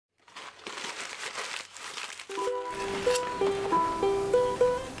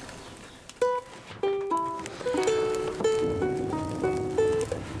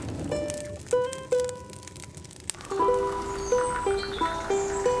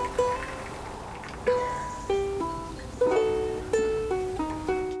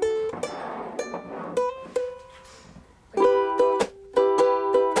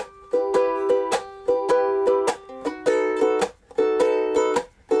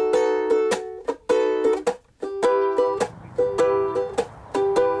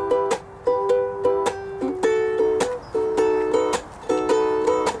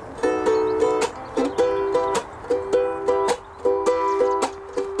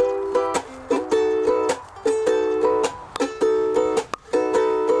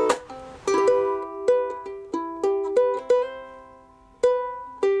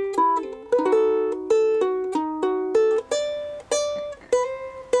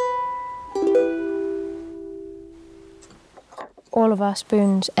all of our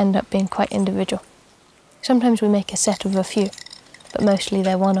spoons end up being quite individual. Sometimes we make a set of a few, but mostly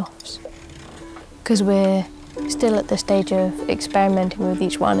they're one-offs. Because we're still at the stage of experimenting with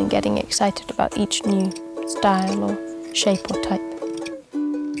each one and getting excited about each new style or shape or type.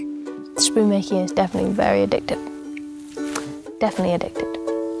 Spoon making is definitely very addictive. Definitely addicted.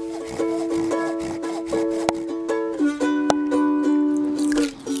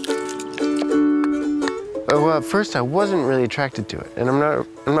 Well, at first I wasn't really attracted to it, and I'm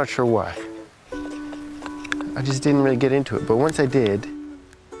not sure why. I just didn't really get into it, but once I did,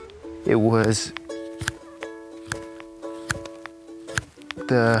 it was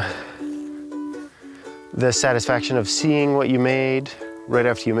the satisfaction of seeing what you made right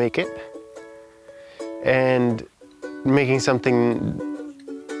after you make it, and making something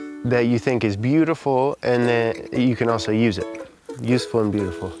that you think is beautiful and then you can also use it. Useful and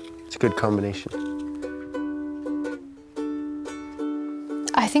beautiful. It's a good combination.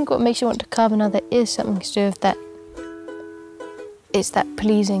 I think what makes you want to carve another is something to do with that. It's that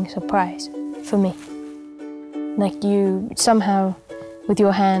pleasing surprise for me. Like you somehow, with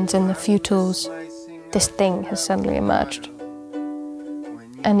your hands and the few tools, this thing has suddenly emerged.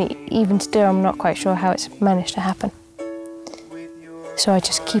 And even still, I'm not quite sure how it's managed to happen. So I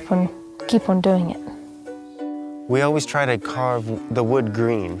just keep on doing it. We always try to carve the wood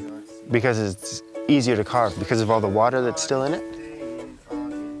green because it's easier to carve because of all the water that's still in it.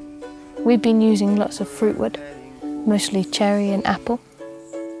 We've been using lots of fruit wood, mostly cherry and apple,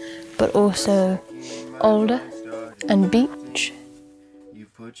 but also alder and beech. You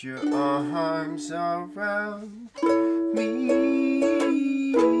put your arms around me.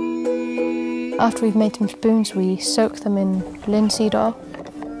 After we've made some spoons, we soak them in linseed oil.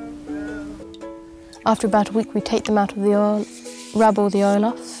 After about a week, we take them out of the oil, rub all the oil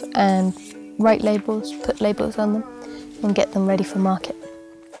off, and write labels, put labels on them, and get them ready for market.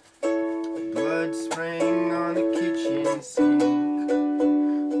 Blood spraying on the kitchen sink.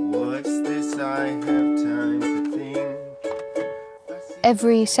 What's this? I have time to think.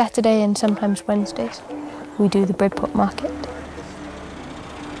 Every Saturday and sometimes Wednesdays, we do the Bridport Market.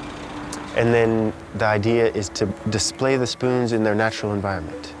 And then the idea is to display the spoons in their natural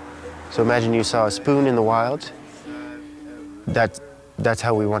environment. So imagine you saw a spoon in the wild. That's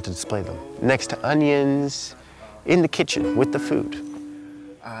how we want to display them. Next to onions, in the kitchen with the food.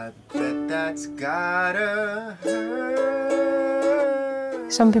 I bet that's gotta hurt.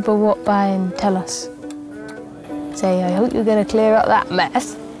 Some people walk by and tell us, say, I hope you're going to clear up that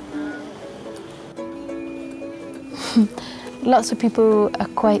mess. Lots of people are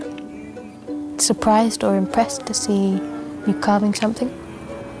quite surprised or impressed to see you carving something.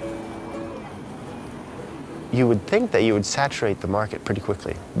 You would think that you would saturate the market pretty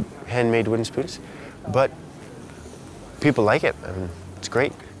quickly, handmade wooden spoons, but people like it, and it's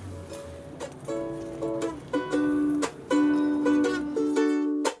great.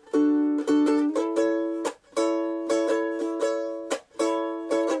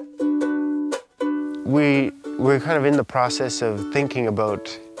 We're kind of in the process of thinking about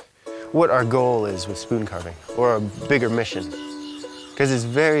what our goal is with spoon carving, or a bigger mission, because it's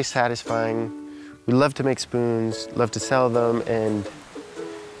very satisfying. We love to make spoons, love to sell them, and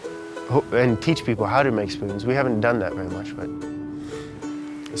teach people how to make spoons. We haven't done that very much, but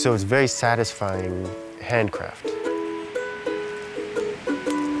so it's very satisfying handcraft.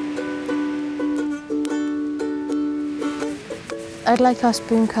 I'd like our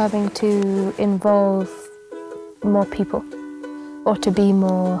spoon carving to involve more people, or to be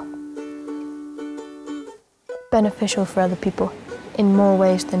more beneficial for other people in more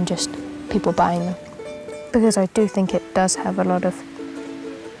ways than just people buying them. Because I do think it does have a lot of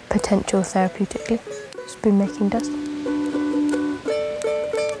potential therapeutically, spoon making does.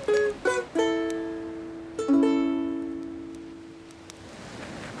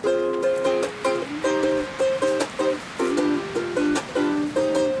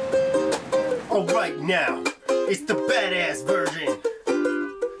 All right, now, it's the badass version.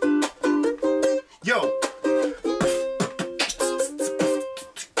 Yo.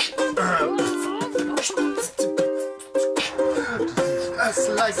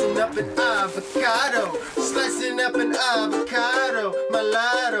 Slicing up an avocado, slicing up an avocado,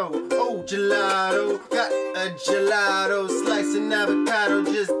 mulatto, oh gelato, got a gelato, slicing avocado,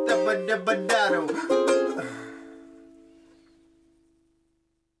 just dabba-dabba-dato.